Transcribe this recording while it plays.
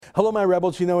Hello, my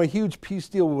rebels. You know, a huge peace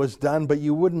deal was done, but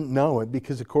you wouldn't know it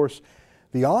because, of course,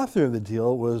 the author of the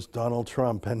deal was Donald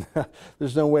Trump, and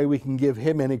there's no way we can give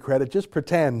him any credit. Just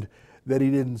pretend that he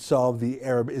didn't solve the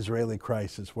Arab-Israeli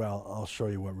crisis. Well, I'll show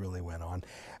you what really went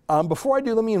on. Before I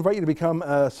do, let me invite you to become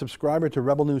a subscriber to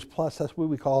Rebel News Plus. That's what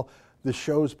we call the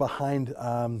shows behind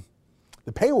the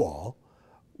paywall.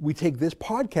 We take this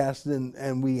podcast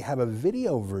and we have a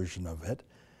video version of it.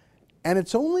 And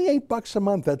it's only $8 a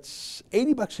month. That's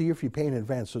 $80 a year if you pay in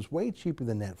advance. So it's way cheaper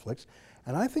than Netflix.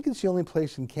 And I think it's the only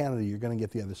place in Canada you're going to get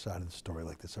the other side of the story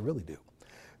like this. I really do.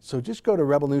 So just go to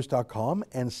rebelnews.com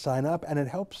and sign up, and it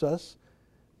helps us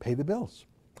pay the bills.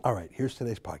 All right, here's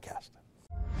today's podcast.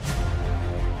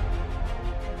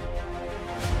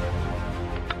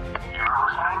 You're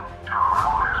listening to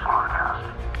Rebel News Podcast.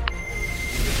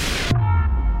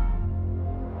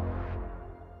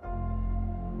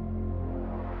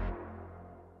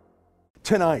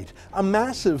 Tonight, a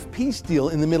massive peace deal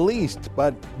in the Middle East,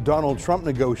 but Donald Trump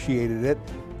negotiated it,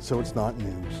 so it's not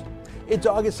news. It's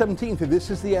August 17th, and this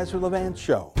is the Ezra Levant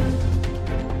Show.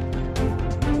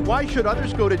 Why should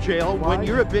others go to jail when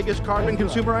you're the biggest carbon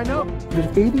consumer I know?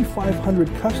 There's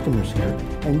 8,500 customers here,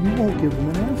 and you won't give them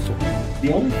an answer.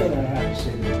 The only thing I have to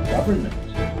say to the government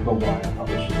about why I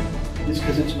publish it is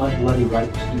because it's my bloody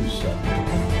right to do so.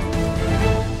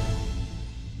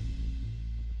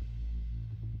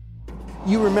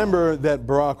 You remember that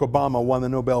Barack Obama won the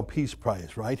Nobel Peace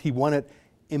Prize, right? He won it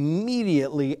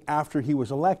immediately after he was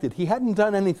elected. He hadn't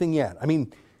done anything yet. I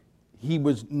mean, he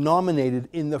was nominated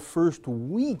in the first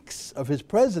weeks of his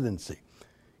presidency.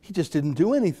 He just didn't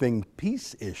do anything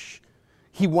peace-ish.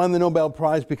 He won the Nobel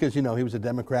Prize because, you know, he was a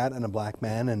Democrat and a black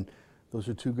man, and those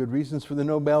are two good reasons for the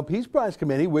Nobel Peace Prize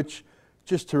Committee, which,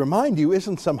 just to remind you,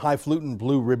 isn't some highfalutin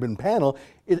blue ribbon panel.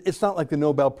 It's not like the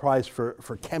Nobel Prize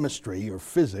for chemistry or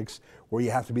physics, where you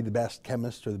have to be the best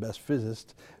chemist or the best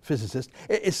physicist.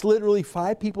 It's literally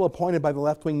 5 people appointed by the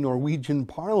left-wing Norwegian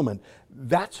parliament.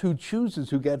 That's who chooses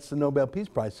who gets the Nobel Peace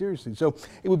Prize, seriously. So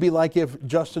it would be like if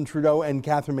Justin Trudeau and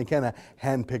Catherine McKenna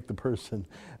handpicked the person.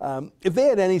 If they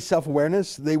had any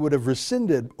self-awareness, they would have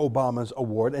rescinded Obama's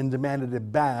award and demanded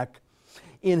it back.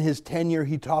 In his tenure,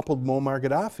 he toppled Muammar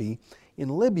Gaddafi in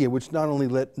Libya, which not only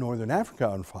lit Northern Africa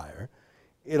on fire,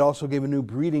 it also gave a new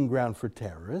breeding ground for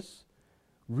terrorists,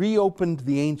 reopened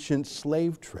the ancient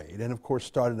slave trade, and of course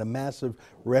started a massive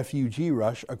refugee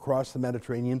rush across the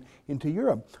Mediterranean into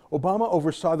Europe. Obama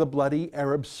oversaw the bloody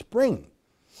Arab Spring,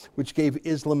 which gave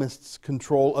Islamists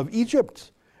control of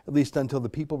Egypt, at least until the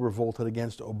people revolted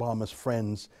against Obama's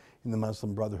friends in the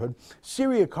Muslim Brotherhood.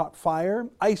 Syria caught fire.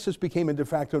 ISIS became a de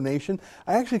facto nation.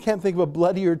 I actually can't think of a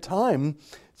bloodier time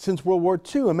since World War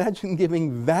II. Imagine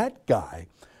giving that guy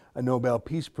a Nobel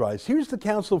Peace Prize. Here's the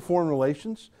Council of Foreign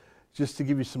Relations, just to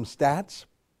give you some stats.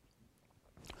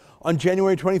 On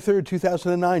January 23rd,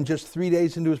 2009, just 3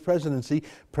 days into his presidency,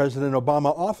 President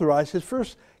Obama authorized his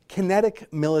first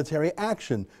kinetic military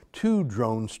action, 2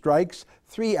 drone strikes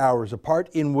 3 hours apart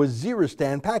in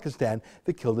Waziristan, Pakistan,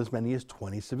 that killed as many as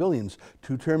 20 civilians.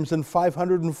 2 terms and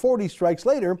 540 strikes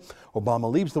later,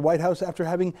 Obama leaves the White House after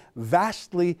having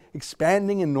vastly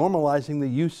expanding and normalizing the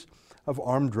use of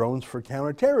armed drones for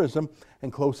counterterrorism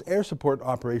and close air support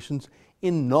operations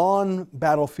in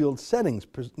non-battlefield settings,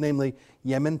 namely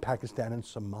Yemen, Pakistan, and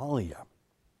Somalia.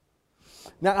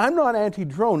 Now, I'm not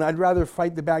anti-drone. I'd rather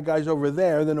fight the bad guys over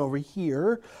there than over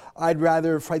here. I'd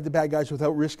rather fight the bad guys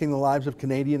without risking the lives of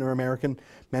Canadian or American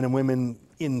men and women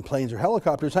in planes or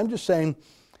helicopters. I'm just saying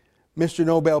Mr.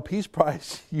 Nobel Peace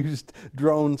Prize used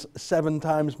drones 7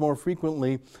 times more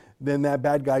frequently than that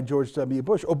bad guy George W.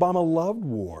 Bush. Obama loved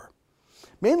war,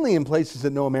 mainly in places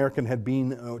that no American had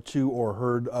been to or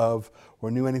heard of or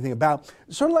knew anything about.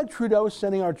 Sort of like Trudeau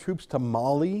sending our troops to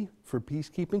Mali for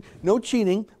peacekeeping. No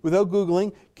cheating, without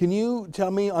Googling. Can you tell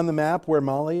me on the map where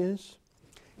Mali is?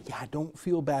 Yeah, I don't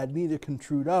feel bad, neither can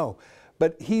Trudeau.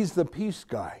 But he's the peace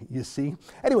guy, you see.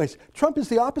 Anyways, Trump is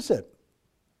the opposite.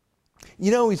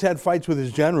 You know, he's had fights with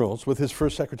his generals, with his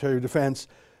first Secretary of Defense,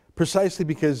 precisely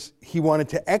because he wanted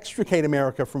to extricate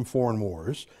America from foreign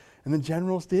wars, and the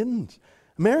generals didn't.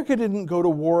 America didn't go to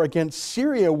war against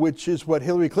Syria, which is what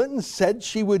Hillary Clinton said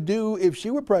she would do if she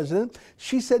were president.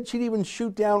 She said she'd even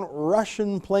shoot down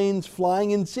Russian planes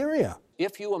flying in Syria.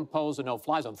 If you impose a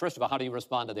no-fly zone, first of all, how do you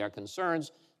respond to their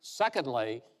concerns?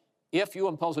 Secondly, if you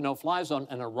impose a no-fly zone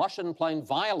and a Russian plane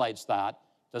violates that,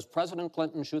 does President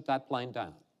Clinton shoot that plane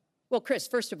down? Well, Chris,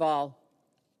 first of all,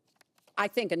 I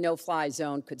think a no-fly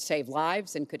zone could save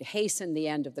lives and could hasten the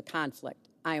end of the conflict.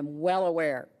 I am well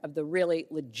aware of the really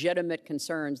legitimate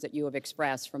concerns that you have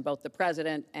expressed from both the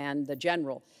president and the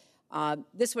general.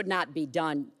 This would not be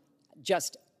done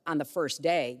just on the first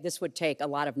day. This would take a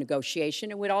lot of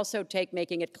negotiation. It would also take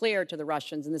making it clear to the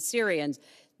Russians and the Syrians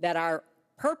that our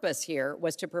purpose here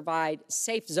was to provide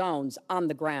safe zones on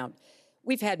the ground.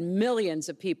 We've had millions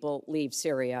of people leave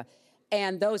Syria,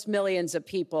 and those millions of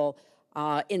people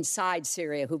inside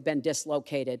Syria who've been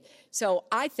dislocated. So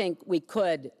I think we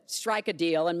could strike a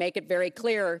deal and make it very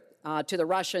clear to the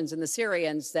Russians and the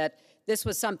Syrians that this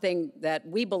was something that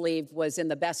we believed was in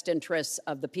the best interests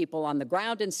of the people on the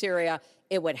ground in Syria.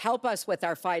 It would help us with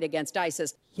our fight against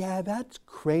ISIS. Yeah, that's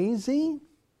crazy.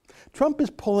 Trump is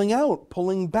pulling out,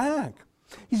 pulling back.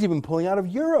 He's even pulling out of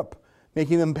Europe,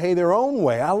 making them pay their own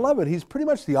way. I love it. He's pretty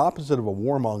much the opposite of a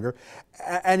warmonger.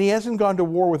 And he hasn't gone to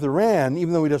war with Iran,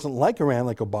 even though he doesn't like Iran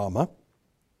like Obama.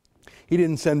 He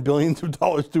didn't send billions of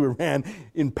dollars to Iran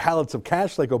in pallets of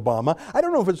cash like Obama. I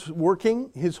don't know if it's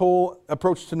working, his whole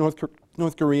approach to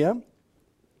North Korea.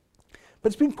 But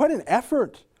it's been quite an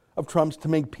effort of Trump's to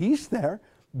make peace there,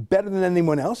 better than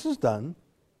anyone else has done.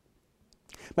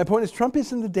 My point is, Trump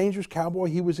isn't the dangerous cowboy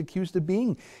he was accused of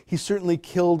being. He certainly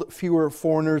killed fewer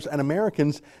foreigners and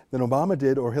Americans than Obama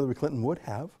did or Hillary Clinton would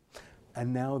have.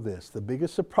 And now this, the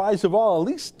biggest surprise of all, at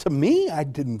least to me, I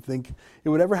didn't think it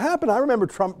would ever happen. I remember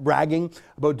Trump bragging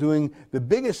about doing the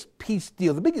biggest peace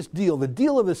deal, the biggest deal, the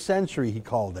deal of the century, he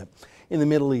called it, in the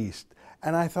Middle East.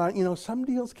 And I thought, you know, some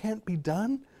deals can't be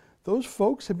done. Those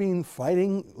folks have been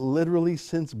fighting literally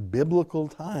since biblical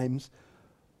times.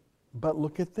 But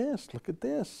look at this, look at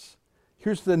this.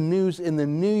 Here's the news in the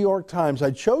New York Times. I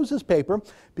chose this paper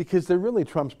because they're really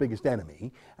Trump's biggest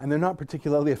enemy, and they're not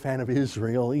particularly a fan of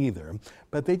Israel either.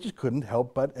 But they just couldn't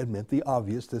help but admit the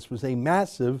obvious. This was a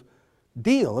massive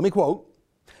deal. Let me quote.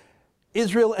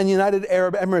 Israel and United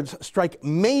Arab Emirates strike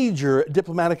major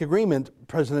diplomatic agreement.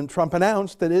 President Trump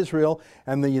announced that Israel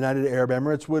and the United Arab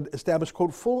Emirates would establish,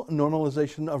 quote, full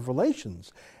normalization of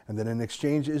relations, and that in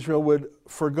exchange Israel would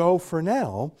forgo, for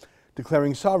now,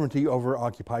 declaring sovereignty over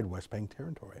occupied West Bank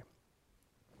territory.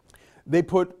 They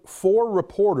put 4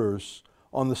 reporters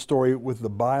on the story with the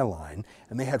byline,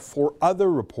 and they had 4 other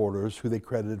reporters who they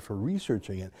credited for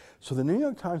researching it. So the New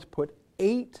York Times put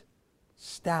 8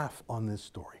 staff on this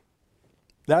story.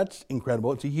 That's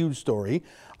incredible. It's a huge story.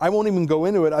 I won't even go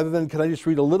into it other than, can I just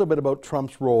read a little bit about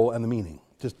Trump's role and the meaning?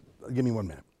 Just give me 1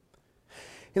 minute.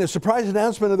 In a surprise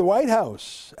announcement of the White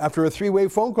House, after a 3-way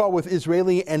phone call with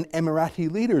Israeli and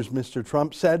Emirati leaders, Mr.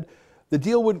 Trump said the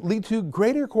deal would lead to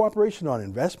greater cooperation on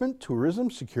investment, tourism,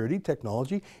 security,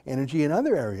 technology, energy, and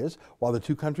other areas, while the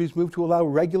two countries move to allow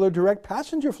regular direct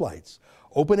passenger flights,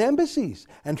 open embassies,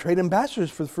 and trade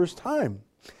ambassadors for the first time.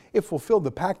 If fulfilled,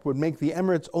 the pact would make the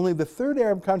Emirates only the 3rd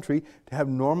Arab country to have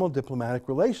normal diplomatic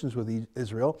relations with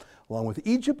Israel, along with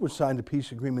Egypt, which signed a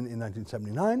peace agreement in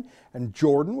 1979, and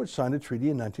Jordan, which signed a treaty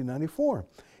in 1994.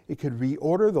 It could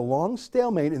reorder the long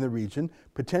stalemate in the region,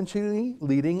 potentially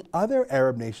leading other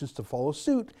Arab nations to follow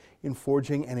suit in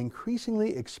forging an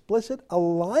increasingly explicit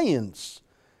alliance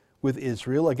with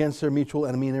Israel against their mutual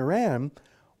enemy in Iran,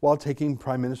 while taking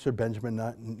Prime Minister Benjamin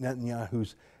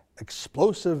Netanyahu's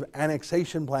explosive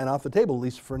annexation plan off the table, at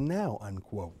least for now,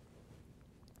 unquote.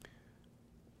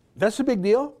 That's a big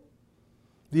deal.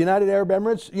 The United Arab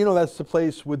Emirates, you know, that's the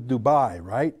place with Dubai,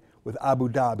 right? With Abu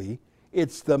Dhabi.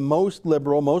 It's the most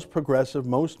liberal, most progressive,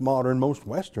 most modern, most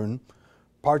Western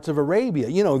parts of Arabia.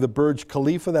 You know, the Burj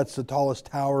Khalifa, that's the tallest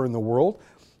tower in the world.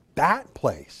 That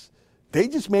place. They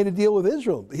just made a deal with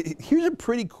Israel. Here's a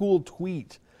pretty cool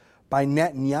tweet by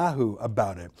Netanyahu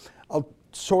about it. I'll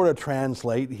sort of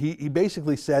translate. He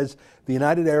basically says the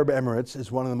United Arab Emirates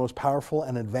is one of the most powerful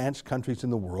and advanced countries in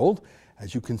the world.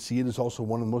 As you can see, it is also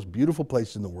one of the most beautiful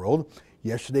places in the world.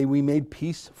 Yesterday we made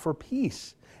peace for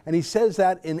peace. And he says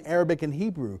that in Arabic and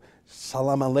Hebrew.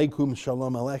 Salam alaikum,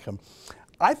 shalom aleichem.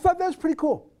 I thought that was pretty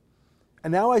cool.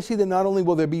 And now I see that not only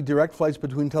will there be direct flights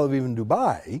between Tel Aviv and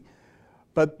Dubai,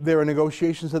 but there are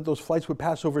negotiations that those flights would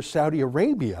pass over Saudi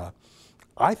Arabia.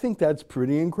 I think that's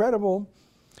pretty incredible.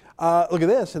 Look at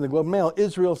this in the Globe and Mail.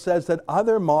 Israel says that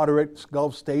other moderate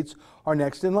Gulf states are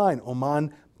next in line.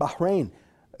 Oman, Bahrain.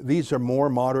 These are more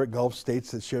moderate Gulf states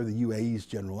that share the UAE's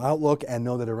general outlook and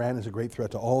know that Iran is a great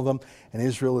threat to all of them, and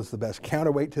Israel is the best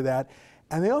counterweight to that.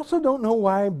 And they also don't know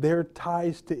why their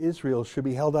ties to Israel should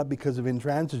be held up because of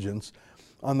intransigence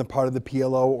on the part of the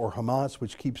PLO or Hamas,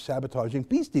 which keeps sabotaging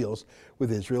peace deals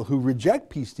with Israel, who reject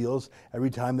peace deals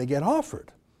every time they get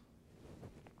offered.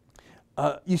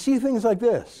 You see things like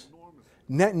this.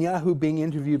 Netanyahu being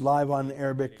interviewed live on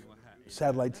Arabic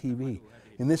satellite TV.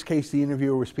 In this case, the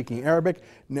interviewer was speaking Arabic.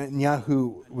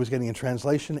 Netanyahu was getting a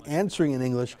translation, answering in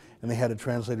English, and they had a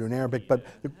translator in Arabic. But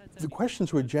the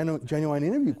questions were genuine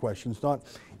interview questions, not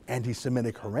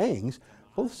anti-Semitic harangues.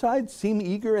 Both sides seem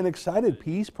eager and excited.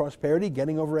 Peace, prosperity,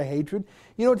 getting over a hatred.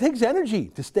 You know, it takes energy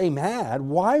to stay mad.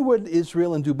 Why would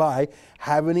Israel and Dubai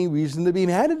have any reason to be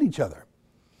mad at each other?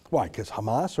 Why? Because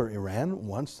Hamas or Iran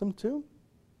wants them to?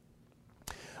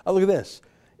 Oh, look at this.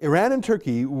 Iran and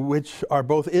Turkey, which are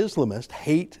both Islamist,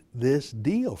 hate this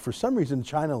deal. For some reason,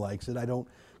 China likes it. I don't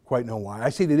quite know why. I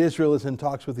see that Israel is in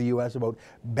talks with the U.S. about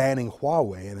banning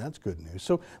Huawei, and that's good news.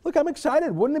 So, look, I'm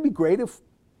excited. Wouldn't it be great if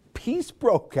peace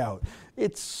broke out?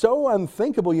 It's so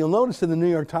unthinkable. You'll notice in the New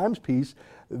York Times piece,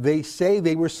 they say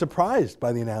they were surprised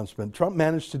by the announcement. Trump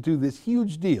managed to do this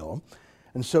huge deal,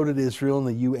 and so did Israel and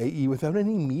the UAE without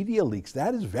any media leaks.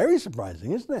 That is very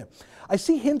surprising, isn't it? I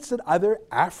see hints that other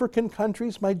African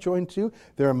countries might join too.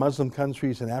 There are Muslim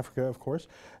countries in Africa, of course.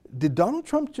 Did Donald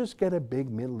Trump just get a big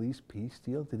Middle East peace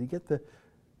deal? Did he get the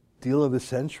deal of the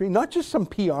century? Not just some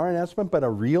PR announcement, but a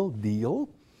real deal?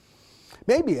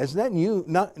 Maybe, as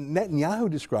Netanyahu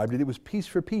described it, it was peace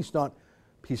for peace, not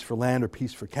peace for land or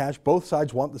peace for cash. Both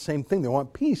sides want the same thing. They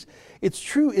want peace. It's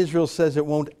true Israel says it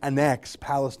won't annex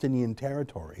Palestinian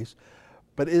territories,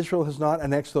 but Israel has not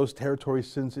annexed those territories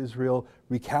since Israel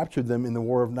recaptured them in the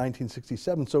War of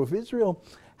 1967. So if Israel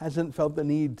hasn't felt the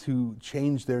need to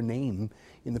change their name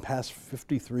in the past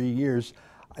 53 years,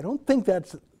 I don't think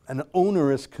that's an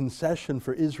onerous concession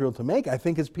for Israel to make. I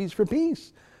think it's peace for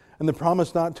peace. And the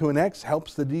promise not to annex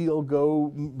helps the deal go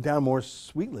down more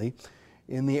sweetly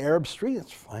in the Arab street.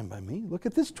 It's fine by me. Look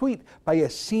at this tweet by a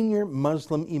senior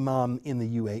Muslim imam in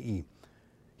the UAE.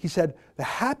 He said, "The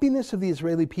happiness of the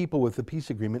Israeli people with the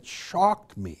peace agreement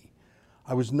shocked me.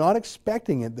 I was not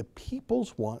expecting it. The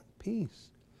peoples want peace."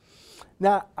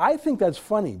 Now, I think that's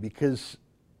funny because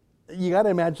you got to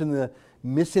imagine the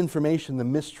misinformation, the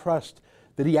mistrust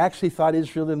that he actually thought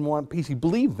Israel didn't want peace. He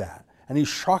believed that, and he's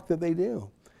shocked that they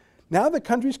do. Now the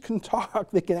countries can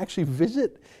talk, they can actually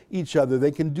visit each other, they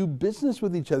can do business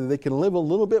with each other, they can live a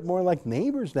little bit more like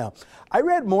neighbors now. I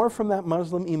read more from that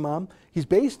Muslim imam. He's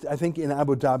based, I think, in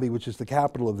Abu Dhabi, which is the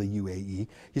capital of the UAE.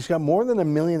 He's got more than 1.5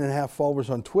 million followers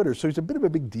on Twitter, so he's a bit of a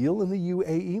big deal in the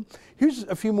UAE. Here's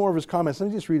a few more of his comments. Let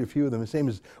me just read a few of them. His name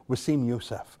is Wasim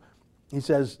Youssef. He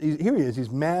says, here he is,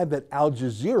 he's mad that Al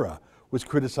Jazeera was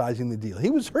criticizing the deal.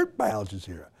 He was hurt by Al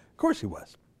Jazeera. Of course he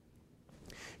was.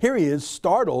 Here he is,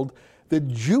 startled that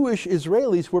Jewish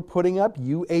Israelis were putting up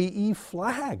UAE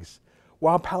flags,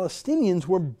 while Palestinians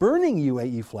were burning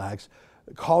UAE flags,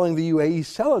 calling the UAE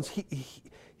zealots.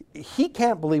 He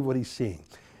can't believe what he's seeing.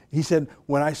 He said,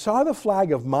 "When I saw the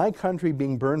flag of my country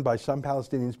being burned by some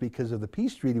Palestinians because of the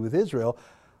peace treaty with Israel,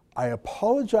 I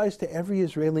apologize to every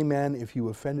Israeli man if you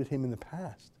offended him in the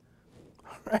past."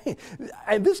 Right.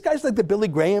 And this guy's like the Billy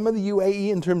Graham of the UAE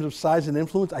in terms of size and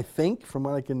influence, I think, from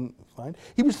what I can find.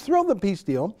 He was thrilled with the peace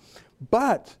deal,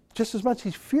 but just as much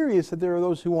he's furious that there are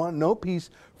those who want no peace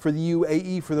for the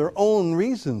UAE for their own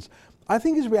reasons. I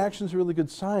think his reaction is a really good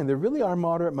sign. There really are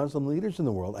moderate Muslim leaders in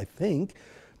the world, I think.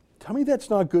 Tell me that's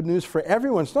not good news for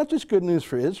everyone. It's not just good news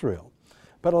for Israel.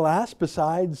 But alas,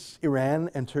 besides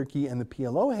Iran and Turkey and the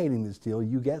PLO hating this deal,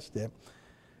 you guessed it,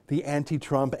 the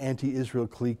anti-Trump, anti-Israel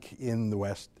clique in the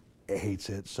West hates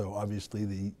it, so obviously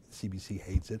the CBC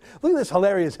hates it. Look at this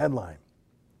hilarious headline.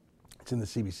 It's in the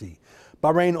CBC.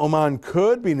 Bahrain, Oman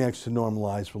could be next to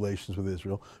normalize relations with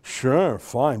Israel. Sure,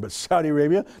 fine, but Saudi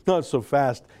Arabia, not so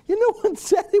fast. You know what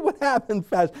said it would happen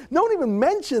fast? No one even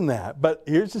mentioned that, but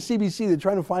here's the CBC. They're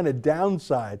trying to find a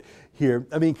downside here.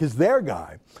 I mean, because their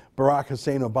guy, Barack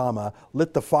Hussein Obama,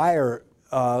 lit the fire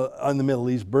on the Middle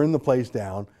East, burned the place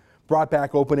down, brought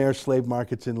back open-air slave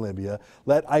markets in Libya,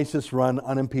 let ISIS run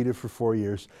unimpeded for 4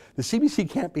 years. The CBC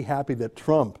can't be happy that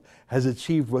Trump has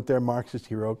achieved what their Marxist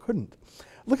hero couldn't.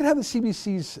 Look at how the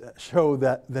CBC's show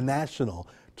that The National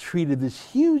treated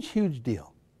this huge, huge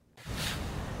deal.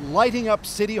 Lighting up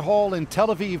City Hall in Tel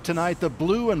Aviv tonight, the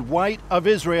blue and white of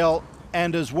Israel,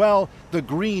 and as well the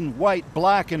green, white,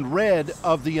 black, and red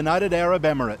of the United Arab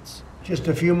Emirates. Just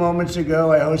a few moments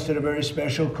ago, I hosted a very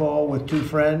special call with two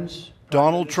friends.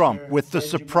 Donald Trump with the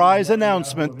surprise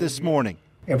announcement this morning.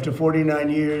 After 49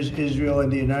 years, Israel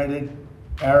and the United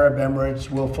Arab Emirates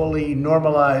will fully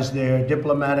normalize their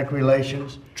diplomatic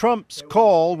relations. Trump's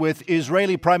call with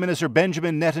Israeli Prime Minister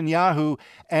Benjamin Netanyahu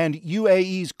and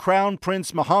UAE's Crown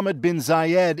Prince Mohammed bin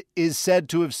Zayed is said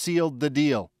to have sealed the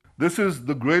deal. This is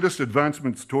the greatest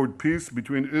advancements toward peace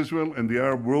between Israel and the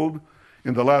Arab world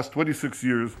in the last 26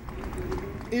 years.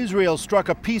 Israel struck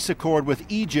a peace accord with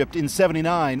Egypt in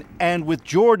 '79 and with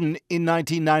Jordan in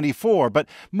 1994, but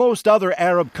most other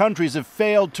Arab countries have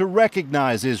failed to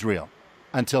recognize Israel.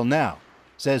 Until now.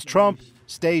 Says Trump,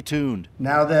 stay tuned.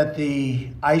 Now that the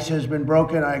ice has been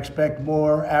broken, I expect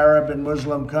more Arab and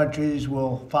Muslim countries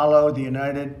will follow the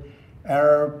United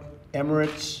Arab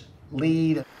Emirates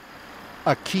lead.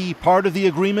 A key part of the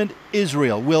agreement,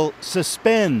 Israel will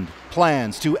suspend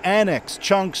plans to annex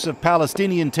chunks of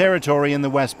Palestinian territory in the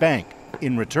West Bank.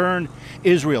 In return,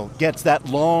 Israel gets that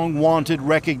long-wanted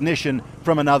recognition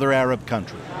from another Arab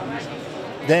country.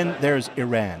 Then there's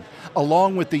Iran.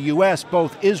 Along with the U.S.,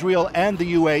 both Israel and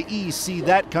the UAE see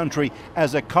that country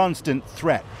as a constant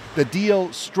threat. The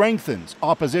deal strengthens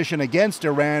opposition against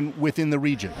Iran within the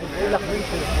region.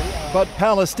 But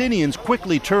Palestinians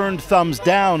quickly turned thumbs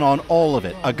down on all of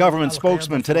it, a government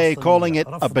spokesman today calling it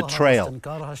a betrayal.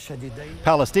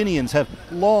 Palestinians have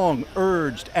long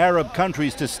urged Arab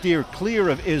countries to steer clear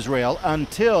of Israel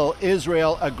until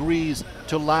Israel agrees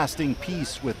to lasting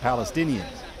peace with Palestinians.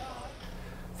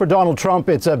 For Donald Trump,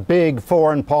 it's a big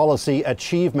foreign policy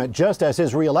achievement, just as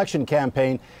his re-election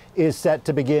campaign is set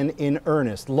to begin in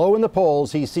earnest. Low in the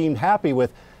polls, he seemed happy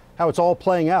with how it's all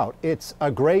playing out. It's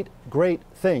a great, great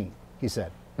thing, he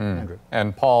said. Andrew.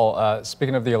 And Paul,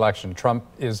 speaking of the election, Trump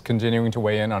is continuing to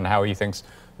weigh in on how he thinks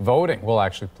voting will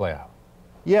actually play out.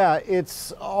 Yeah,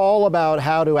 it's all about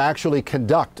how to actually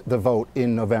conduct the vote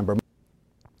in November.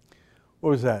 What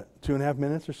was that, 2.5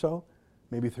 minutes or so?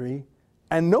 Maybe 3?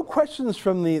 And no questions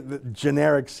from the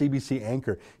generic CBC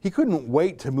anchor. He couldn't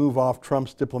wait to move off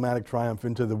Trump's diplomatic triumph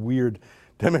into the weird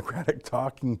Democratic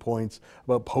talking points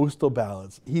about postal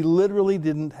ballots. He literally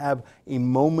didn't have a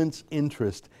moment's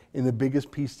interest in the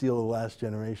biggest peace deal of the last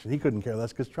generation. He couldn't care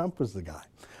less because Trump was the guy.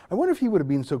 I wonder if he would have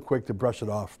been so quick to brush it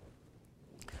off.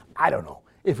 I don't know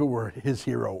if it were his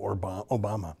hero or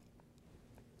Obama.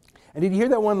 And did you hear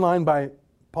that one line by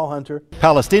Paul Hunter?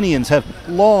 Palestinians have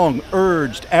long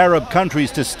urged Arab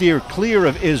countries to steer clear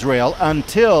of Israel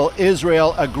until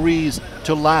Israel agrees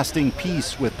to lasting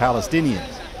peace with Palestinians.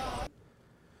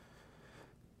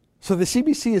 So the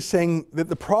CBC is saying that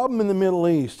the problem in the Middle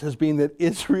East has been that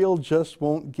Israel just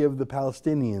won't give the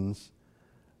Palestinians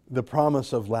the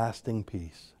promise of lasting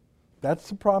peace. That's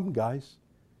the problem, guys.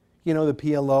 You know, the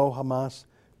PLO, Hamas,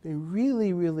 they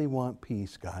really, really want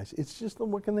peace, guys. It's just,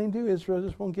 what can they do? Israel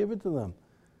just won't give it to them.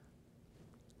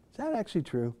 Is that actually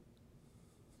true?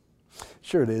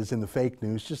 Sure it is in the fake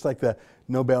news, just like the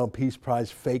Nobel Peace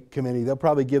Prize fake committee. They'll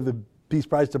probably give the Peace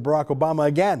Prize to Barack Obama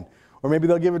again, or maybe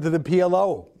they'll give it to the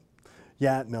PLO.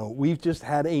 Yeah, no, we've just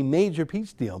had a major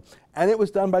peace deal, and it was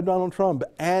done by Donald Trump,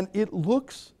 and it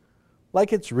looks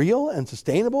like it's real and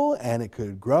sustainable, and it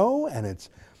could grow, and it's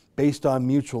based on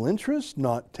mutual interest,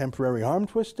 not temporary arm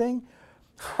twisting.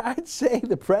 I'd say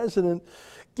the president,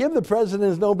 give the president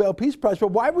his Nobel Peace Prize,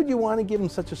 but why would you want to give him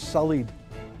such a sullied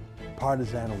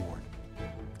partisan award?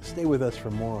 Stay with us for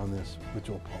more on this with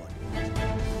Joel Pollak.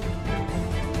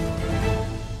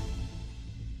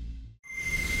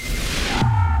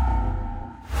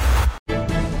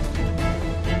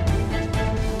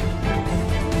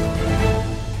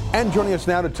 And joining us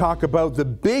now to talk about the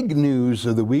big news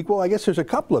of the week. Well, I guess there's a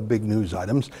couple of big news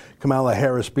items. Kamala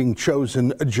Harris being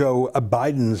chosen Joe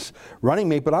Biden's running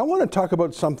mate. But I want to talk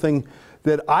about something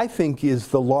that I think is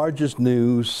the largest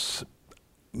news,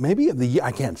 maybe of the year.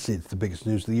 I can't say it's the biggest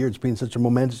news of the year. It's been such a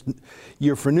momentous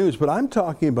year for news. But I'm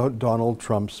talking about Donald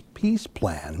Trump's peace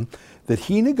plan that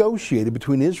he negotiated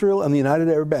between Israel and the United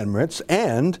Arab Emirates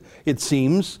and, it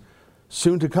seems,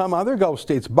 soon to come, other Gulf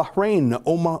states, Bahrain,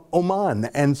 Oman,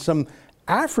 and some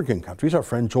African countries. Our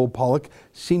friend Joel Pollak,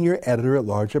 senior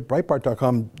editor-at-large at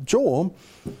Breitbart.com. Joel,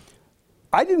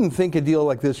 I didn't think a deal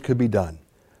like this could be done.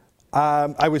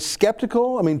 I was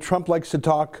skeptical. I mean, Trump likes to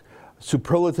talk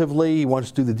superlatively. He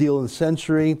wants to do the deal of the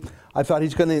century. I thought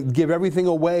he's going to give everything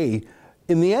away.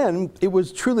 In the end, it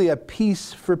was truly a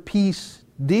peace-for-peace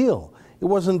deal. It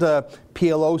wasn't a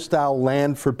PLO-style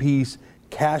land for peace,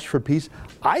 cash for peace.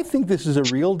 I think this is a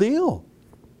real deal.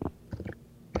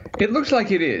 It looks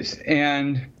like it is.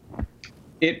 And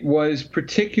it was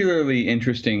particularly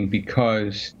interesting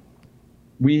because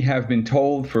we have been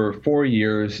told for 4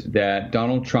 years that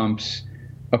Donald Trump's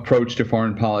approach to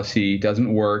foreign policy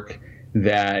doesn't work,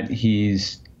 that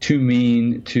he's too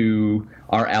mean to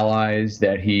our allies,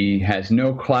 that he has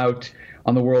no clout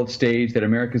on the world stage, that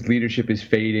America's leadership is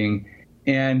fading.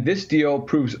 And this deal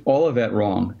proves all of that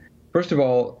wrong. First of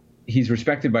all, he's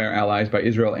respected by our allies, by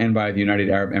Israel and by the United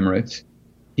Arab Emirates.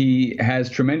 He has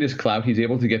tremendous clout. He's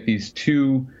able to get these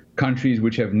two countries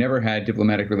which have never had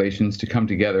diplomatic relations to come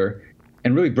together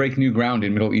and really break new ground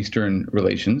in Middle Eastern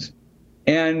relations.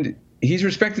 And he's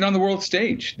respected on the world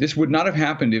stage. This would not have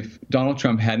happened if Donald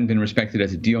Trump hadn't been respected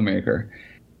as a deal maker.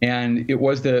 And it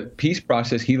was the peace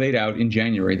process he laid out in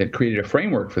January that created a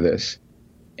framework for this.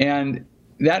 And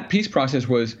that peace process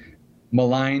was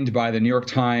maligned by the New York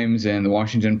Times and the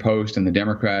Washington Post and the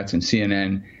Democrats and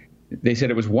CNN. they said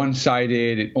it was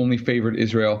one-sided, it only favored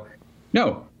Israel.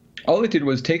 No, all it did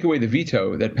was take away the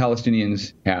veto that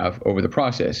Palestinians have over the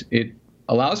process. It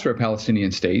allows for a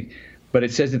Palestinian state, but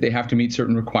it says that they have to meet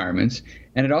certain requirements.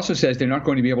 And it also says they're not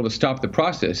going to be able to stop the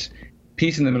process.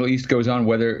 Peace in the Middle East goes on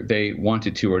whether they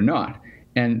wanted to or not.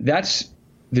 And that's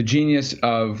the genius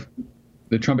of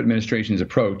the Trump administration's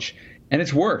approach. And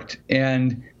it's worked.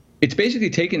 And it's basically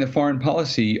taken the foreign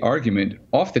policy argument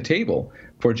off the table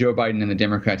for Joe Biden and the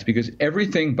Democrats, because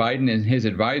everything Biden and his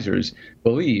advisors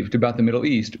believed about the Middle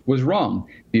East was wrong.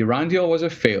 The Iran deal was a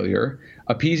failure.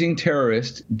 Appeasing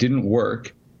terrorists didn't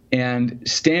work. And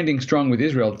standing strong with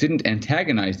Israel didn't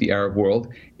antagonize the Arab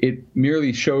world. It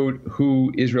merely showed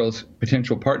who Israel's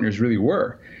potential partners really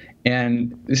were.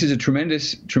 And this is a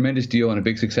tremendous, tremendous deal and a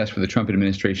big success for the Trump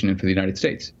administration and for the United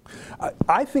States.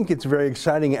 I think it's very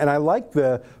exciting, and I like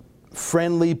the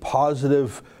friendly,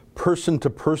 positive,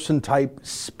 person-to-person type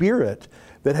spirit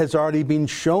that has already been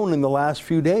shown in the last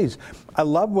few days. I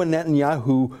love when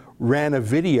Netanyahu ran a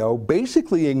video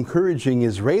basically encouraging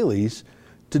Israelis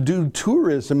to do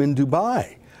tourism in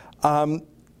Dubai. I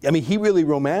mean, he really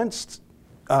romanced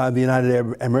the United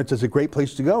Arab Emirates as a great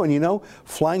place to go. And you know,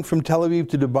 flying from Tel Aviv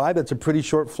to Dubai, that's a pretty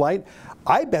short flight.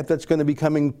 I bet that's going to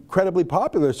become incredibly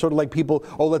popular, sort of like people,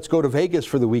 oh, let's go to Vegas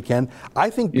for the weekend. I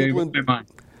think people,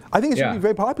 I think it's going to be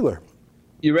very popular.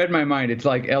 You read my mind. It's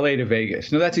like LA to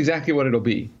Vegas. No, that's exactly what it'll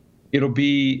be. It'll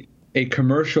be a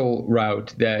commercial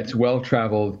route that's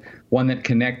well-traveled, one that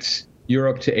connects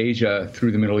Europe to Asia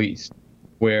through the Middle East,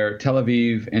 where Tel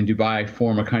Aviv and Dubai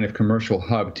form a kind of commercial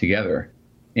hub together.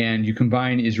 And you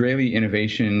combine Israeli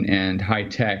innovation and high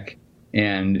tech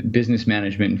and business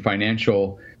management and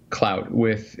financial clout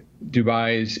with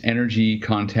Dubai's energy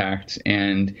contacts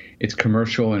and its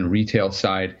commercial and retail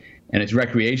side and its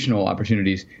recreational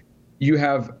opportunities. You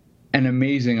have an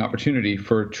amazing opportunity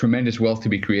for tremendous wealth to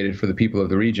be created for the people of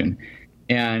the region.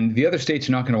 And the other states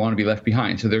are not going to want to be left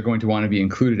behind, so they're going to want to be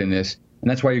included in this. And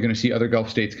that's why you're going to see other Gulf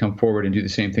states come forward and do the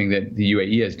same thing that the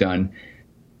UAE has done.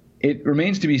 It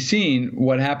remains to be seen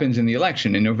what happens in the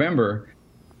election in November.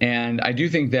 And I do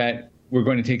think that we're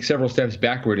going to take several steps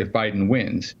backward if Biden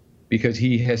wins, because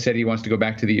he has said he wants to go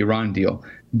back to the Iran deal.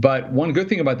 But one good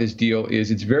thing about this deal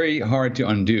is it's very hard to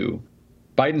undo.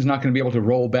 Biden's not going to be able to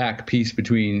roll back peace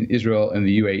between Israel and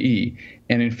the UAE.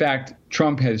 And in fact,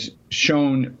 Trump has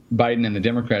shown Biden and the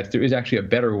Democrats there is actually a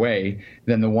better way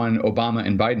than the one Obama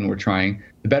and Biden were trying.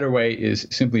 The better way is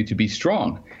simply to be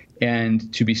strong.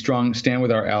 And to be strong, stand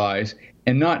with our allies,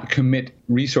 and not commit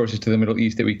resources to the Middle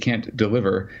East that we can't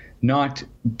deliver, not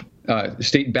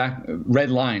state back red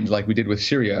lines like we did with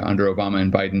Syria under Obama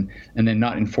and Biden, and then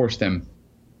not enforce them,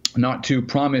 not to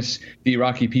promise the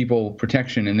Iraqi people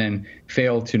protection and then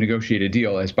fail to negotiate a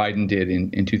deal as Biden did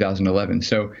in 2011.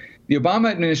 So the Obama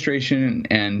administration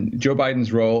and Joe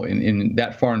Biden's role in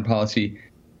that foreign policy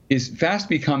is fast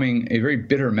becoming a very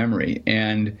bitter memory.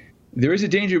 And there is a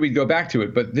danger we'd go back to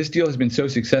it, but this deal has been so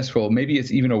successful, maybe it's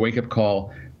even a wake-up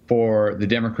call for the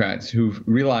Democrats who've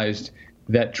realized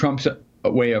that Trump's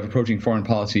way of approaching foreign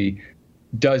policy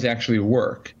does actually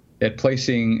work, that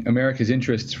placing America's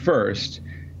interests first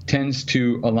tends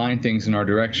to align things in our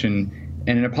direction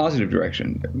and in a positive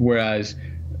direction, whereas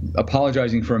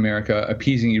apologizing for America,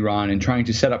 appeasing Iran, and trying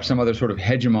to set up some other sort of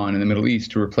hegemon in the Middle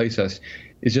East to replace us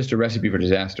is just a recipe for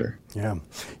disaster. Yeah.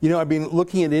 You know, I've been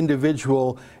looking at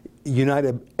individual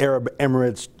United Arab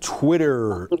Emirates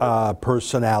Twitter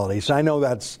personalities. I know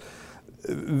that's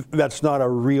not a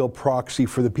real proxy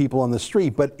for the people on the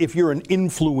street, but if you're an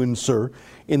influencer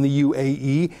in the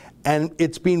UAE, and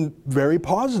it's been very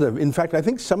positive. In fact, I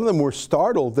think some of them were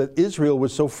startled that Israel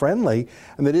was so friendly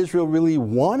and that Israel really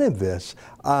wanted this.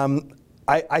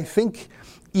 I think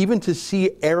even to see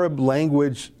Arab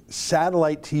language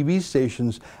satellite TV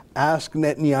stations ask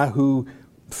Netanyahu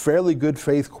fairly good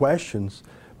faith questions,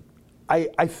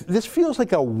 this feels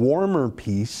like a warmer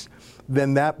peace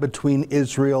than that between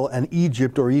Israel and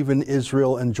Egypt or even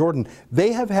Israel and Jordan.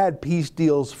 They have had peace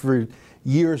deals for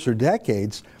years or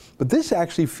decades, but this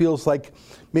actually feels like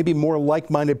maybe more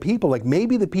like-minded people. Like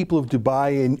maybe the people of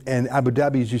Dubai and Abu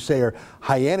Dhabi, as you say, are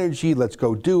high energy. Let's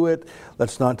go do it.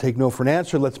 Let's not take no for an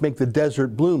answer. Let's make the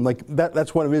desert bloom. Like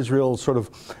that's one of Israel's sort of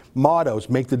mottos: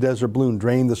 make the desert bloom,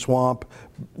 drain the swamp,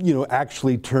 you know,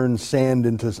 actually turn sand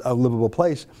into a livable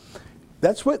place.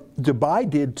 That's what Dubai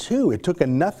did too. It took a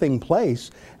nothing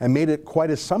place and made it quite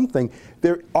a something.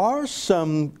 There are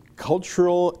some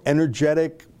cultural,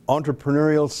 energetic,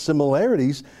 entrepreneurial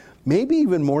similarities, maybe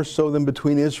even more so than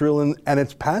between Israel and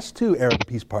its past two Arab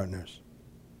peace partners.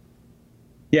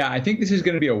 Yeah, I think this is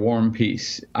going to be a warm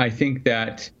peace. I think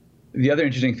that the other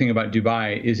interesting thing about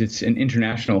Dubai is it's an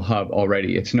international hub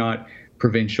already. It's not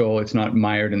provincial. It's not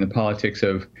mired in the politics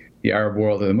of the Arab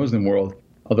world or the Muslim world.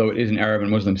 Although it is an Arab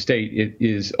and Muslim state, it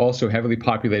is also heavily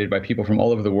populated by people from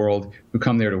all over the world who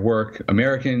come there to work.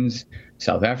 Americans,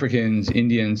 South Africans,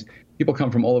 Indians, people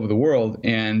come from all over the world.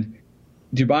 And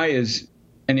Dubai is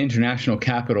an international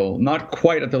capital, not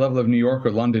quite at the level of New York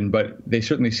or London, but they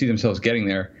certainly see themselves getting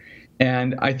there.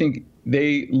 And I think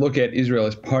they look at Israel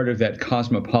as part of that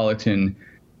cosmopolitan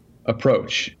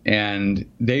approach, and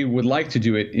they would like to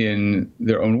do it in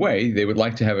their own way. They would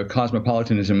like to have a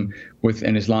cosmopolitanism with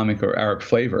an Islamic or Arab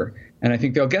flavor, and I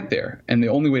think they'll get there. And the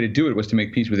only way to do it was to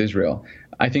make peace with Israel.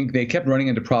 I think they kept running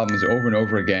into problems over and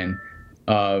over again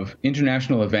of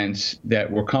international events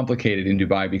that were complicated in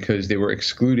Dubai because they were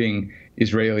excluding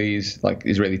Israelis, like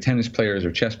Israeli tennis players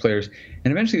or chess players,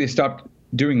 and eventually they stopped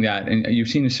doing that. And you've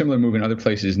seen a similar move in other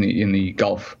places in the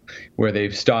Gulf, where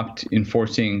they've stopped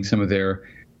enforcing some of their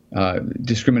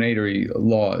discriminatory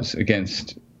laws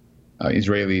against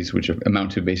Israelis, which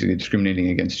amount to basically discriminating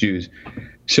against Jews.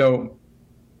 So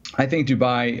I think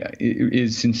Dubai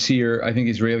is sincere. I think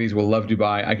Israelis will love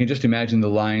Dubai. I can just imagine the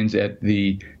lines at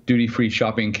the duty-free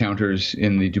shopping counters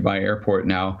in the Dubai airport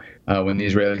now when the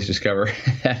Israelis discover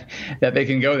that they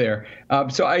can go there.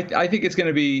 So I think it's going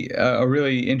to be a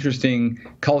really interesting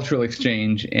cultural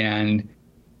exchange, and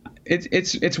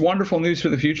it's wonderful news for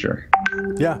the future.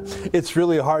 Yeah, it's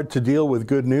really hard to deal with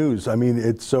good news. I mean,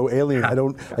 it's so alien.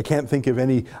 I can't think of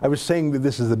any. I was saying that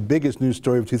this is the biggest news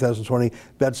story of 2020.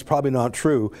 That's probably not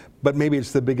true, but maybe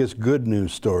it's the biggest good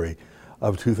news story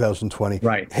of 2020.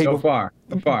 Right. Hey, so far.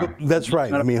 That's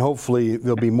right. I mean, hopefully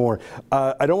there'll be more.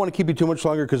 I don't want to keep you too much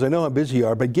longer because I know how busy you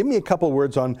are, but give me a couple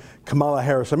words on Kamala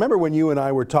Harris. I remember when you and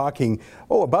I were talking,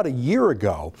 about a year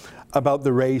ago about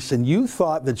the race, and you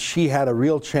thought that she had a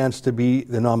real chance to be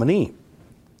the nominee.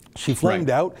 She flamed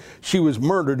out. She was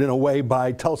murdered in a way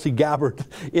by Tulsi Gabbard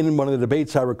in one of the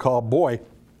debates, I recall. Boy,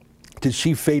 did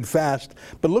she fade fast.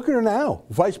 But look at her now,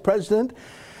 vice president,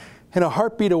 and a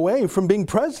heartbeat away from being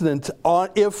president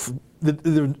if the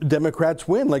Democrats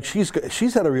win. Like,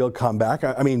 she's had a real comeback.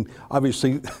 I mean,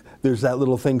 obviously, there's that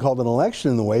little thing called an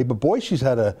election in the way, but boy, she's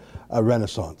had a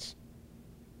renaissance.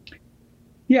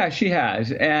 Yeah, she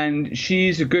has. And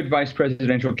she's a good vice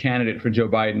presidential candidate for Joe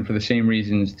Biden for the same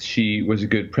reasons she was a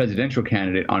good presidential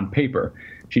candidate on paper.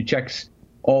 She checks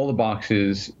all the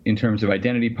boxes in terms of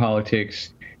identity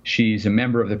politics. She's a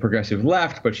member of the progressive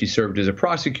left, but she served as a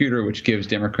prosecutor, which gives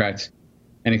Democrats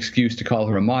an excuse to call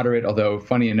her a moderate. Although,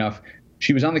 funny enough,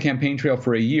 she was on the campaign trail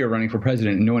for a year running for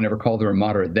president, and no one ever called her a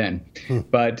moderate then.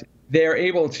 But they're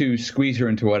able to squeeze her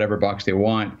into whatever box they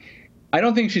want. I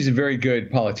don't think she's a very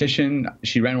good politician.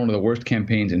 She ran one of the worst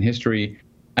campaigns in history.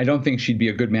 I don't think she'd be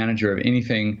a good manager of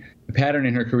anything. The pattern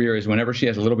in her career is whenever she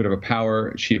has a little bit of a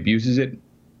power, she abuses it.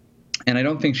 And I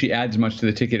don't think she adds much to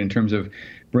the ticket in terms of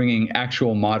bringing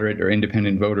actual moderate or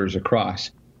independent voters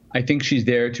across. I think she's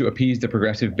there to appease the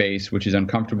progressive base, which is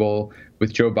uncomfortable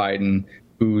with Joe Biden,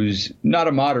 who's not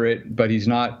a moderate, but he's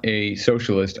not a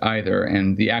socialist either.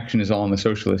 And the action is all on the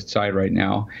socialist side right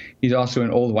now. He's also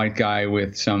an old white guy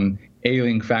with some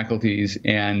ailing faculties.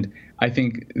 And I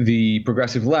think the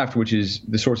progressive left, which is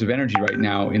the source of energy right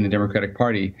now in the Democratic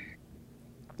Party,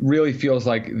 really feels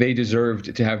like they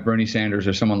deserved to have Bernie Sanders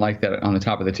or someone like that on the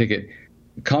top of the ticket.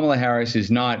 Kamala Harris is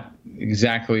not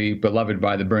exactly beloved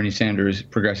by the Bernie Sanders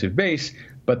progressive base,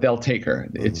 but they'll take her.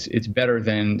 It's better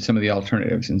than some of the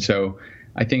alternatives. And so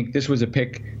I think this was a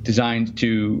pick designed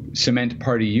to cement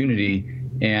party unity,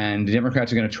 and the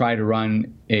Democrats are going to try to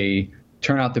run a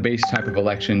turn out the base type of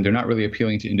election. They're not really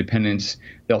appealing to independents.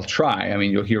 They'll try. I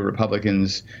mean, you'll hear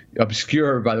Republicans,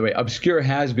 obscure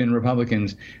has been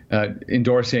Republicans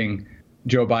endorsing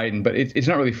Joe Biden, but it's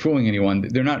not really fooling anyone.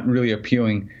 They're not really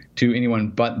appealing to anyone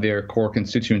but their core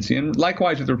constituency. And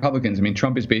likewise with Republicans. I mean,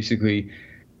 Trump is basically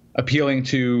appealing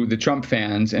to the Trump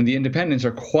fans, and the independents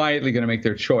are quietly going to make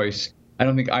their choice. I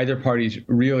don't think either party's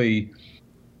really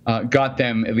got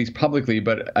them, at least publicly,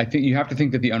 but I think you have to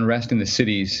think that the unrest in the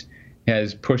cities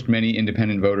has pushed many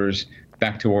independent voters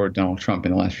back toward Donald Trump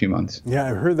in the last few months.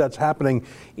 Yeah, I've heard that's happening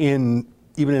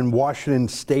even in Washington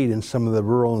State, in some of the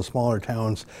rural and smaller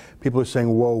towns. People are saying,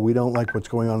 whoa, we don't like what's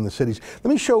going on in the cities.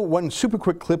 Let me show one super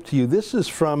quick clip to you. This is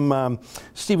from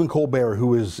Stephen Colbert, who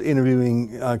was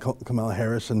interviewing Kamala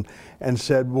Harris and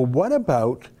said, well, what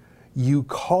about you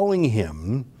calling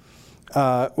him,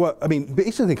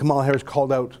 basically Kamala Harris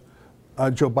called out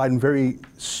Joe Biden very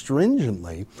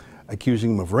stringently,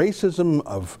 accusing him of racism,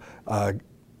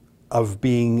 of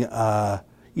being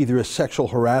either a sexual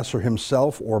harasser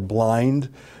himself or blind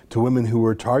to women who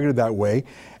were targeted that way.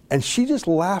 And she just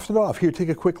laughed it off. Here, take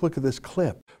a quick look at this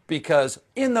clip. Because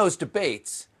in those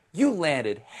debates, you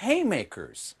landed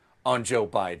haymakers on Joe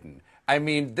Biden. I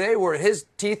mean, his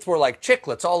teeth were like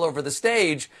chiclets all over the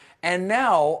stage. And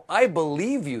now I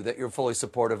believe you that you're fully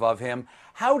supportive of him.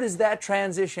 How does that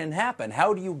transition happen?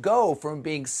 How do you go from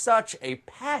being such a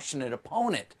passionate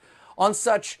opponent on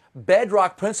such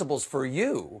bedrock principles for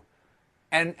you,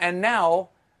 and now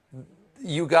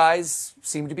you guys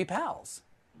seem to be pals?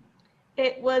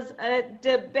 It was a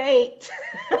debate.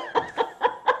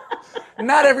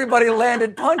 Not everybody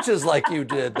landed punches like you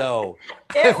did, though.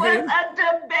 It was a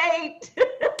debate.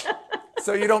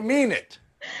 So you don't mean it?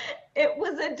 It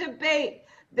was a debate.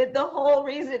 That the whole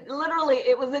reason, literally,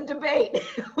 it was a debate.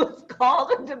 It was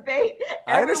called a debate.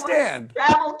 I understand. Everyone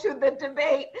traveled to the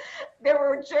debate. There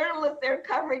were journalists there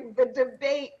covering the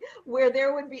debate where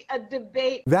there would be a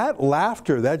debate. That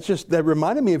laughter, that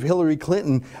reminded me of Hillary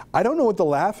Clinton. I don't know what the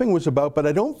laughing was about, but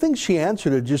I don't think she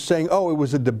answered it just saying, oh, it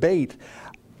was a debate.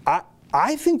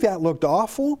 I think that looked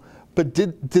awful, but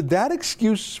did that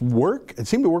excuse work? It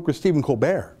seemed to work with Stephen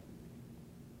Colbert.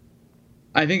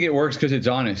 I think it works because it's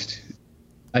honest.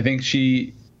 I think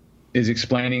she is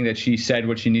explaining that she said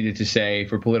what she needed to say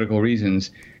for political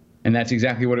reasons, and that's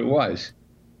exactly what it was.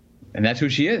 And that's who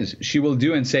she is. She will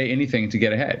do and say anything to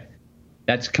get ahead.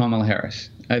 That's Kamala Harris.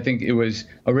 I think it was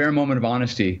a rare moment of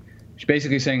honesty. She's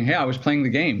basically saying, hey, I was playing the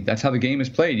game. That's how the game is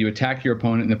played. You attack your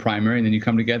opponent in the primary, and then you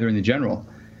come together in the general.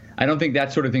 I don't think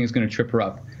that sort of thing is going to trip her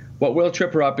up. What will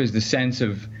trip her up is the sense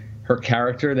of her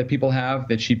character that people have,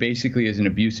 that she basically is an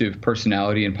abusive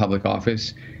personality in public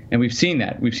office. And we've seen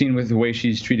that. We've seen with the way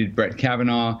she's treated Brett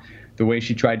Kavanaugh, the way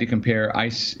she tried to compare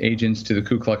ICE agents to the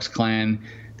Ku Klux Klan,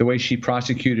 the way she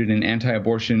prosecuted an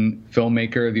anti-abortion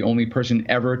filmmaker, the only person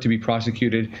ever to be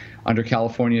prosecuted under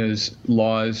California's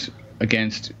laws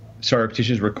against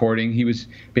surreptitious recording. He was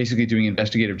basically doing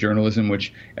investigative journalism,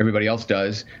 which everybody else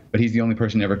does, but he's the only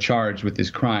person ever charged with this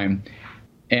crime.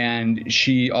 And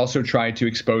she also tried to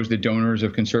expose the donors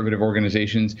of conservative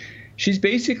organizations. She's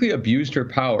basically abused her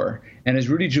power. And as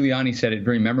Rudy Giuliani said it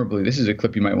very memorably, this is a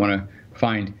clip you might want to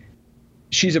find.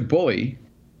 She's a bully,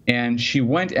 and she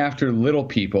went after little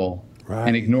people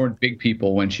and ignored big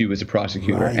people when she was a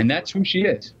prosecutor. And that's who she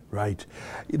is. Right.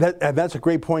 That's a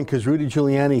great point, because Rudy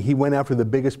Giuliani, he went after the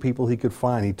biggest people he could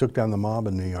find. He took down the mob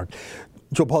in New York.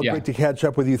 Joe Paul, great to catch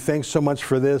up with you. Thanks so much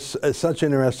for this. Such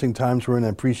interesting times we're in. I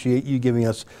appreciate you giving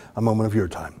us a moment of your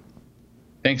time.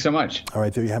 Thanks so much. All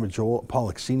right, there you have it. Joel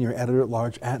Pollak, Senior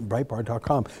Editor-at-Large at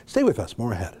Breitbart.com. Stay with us.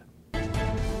 More ahead.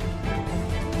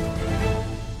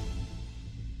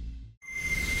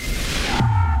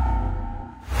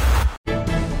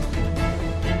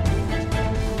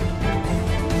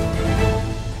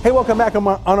 Hey, welcome back on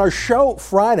our show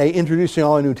Friday, introducing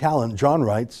all our new talent. John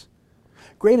writes,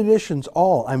 great additions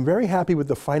all. I'm very happy with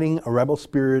the fighting a rebel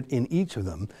spirit in each of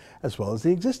them, as well as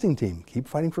the existing team. Keep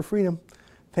fighting for freedom.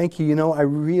 Thank you. You know, I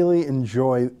really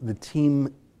enjoy the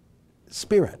team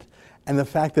spirit and the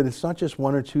fact that it's not just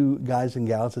one or two guys and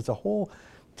gals, it's a whole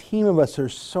team of us.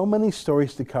 There's so many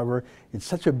stories to cover. It's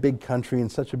such a big country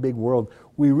and such a big world.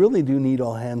 We really do need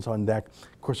all hands on deck.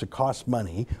 Of course, it costs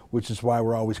money, which is why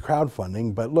we're always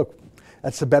crowdfunding. But look,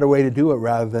 that's the better way to do it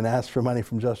rather than ask for money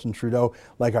from Justin Trudeau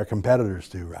like our competitors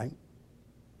do, right?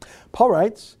 Paul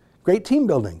writes, great team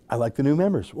building. I like the new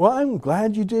members. Well, I'm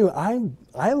glad you do.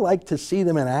 I like to see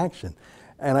them in action.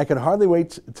 And I can hardly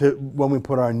wait to when we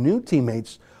put our new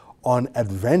teammates on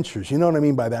adventures. You know what I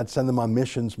mean by that? Send them on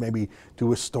missions, maybe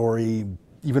do a story,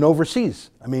 even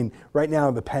overseas. I mean, right now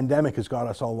the pandemic has got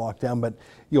us all locked down, but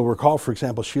you'll recall, for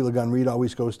example, Sheila Gunn Reid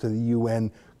always goes to the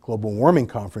UN Global Warming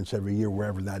Conference every year,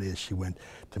 wherever that is. She went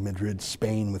to Madrid,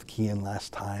 Spain with Kian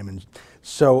last time. And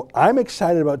so I'm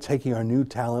excited about taking our new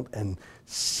talent and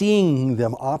seeing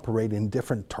them operate in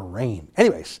different terrain.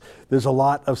 Anyways, there's a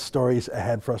lot of stories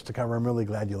ahead for us to cover. I'm really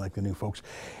glad you like the new folks.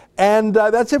 And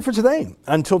that's it for today.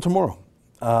 Until tomorrow.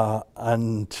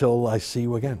 Until I see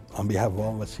you again. On behalf of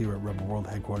all of us here at Rebel World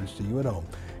Headquarters, to you at home,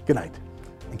 good night,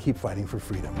 and keep fighting for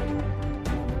freedom.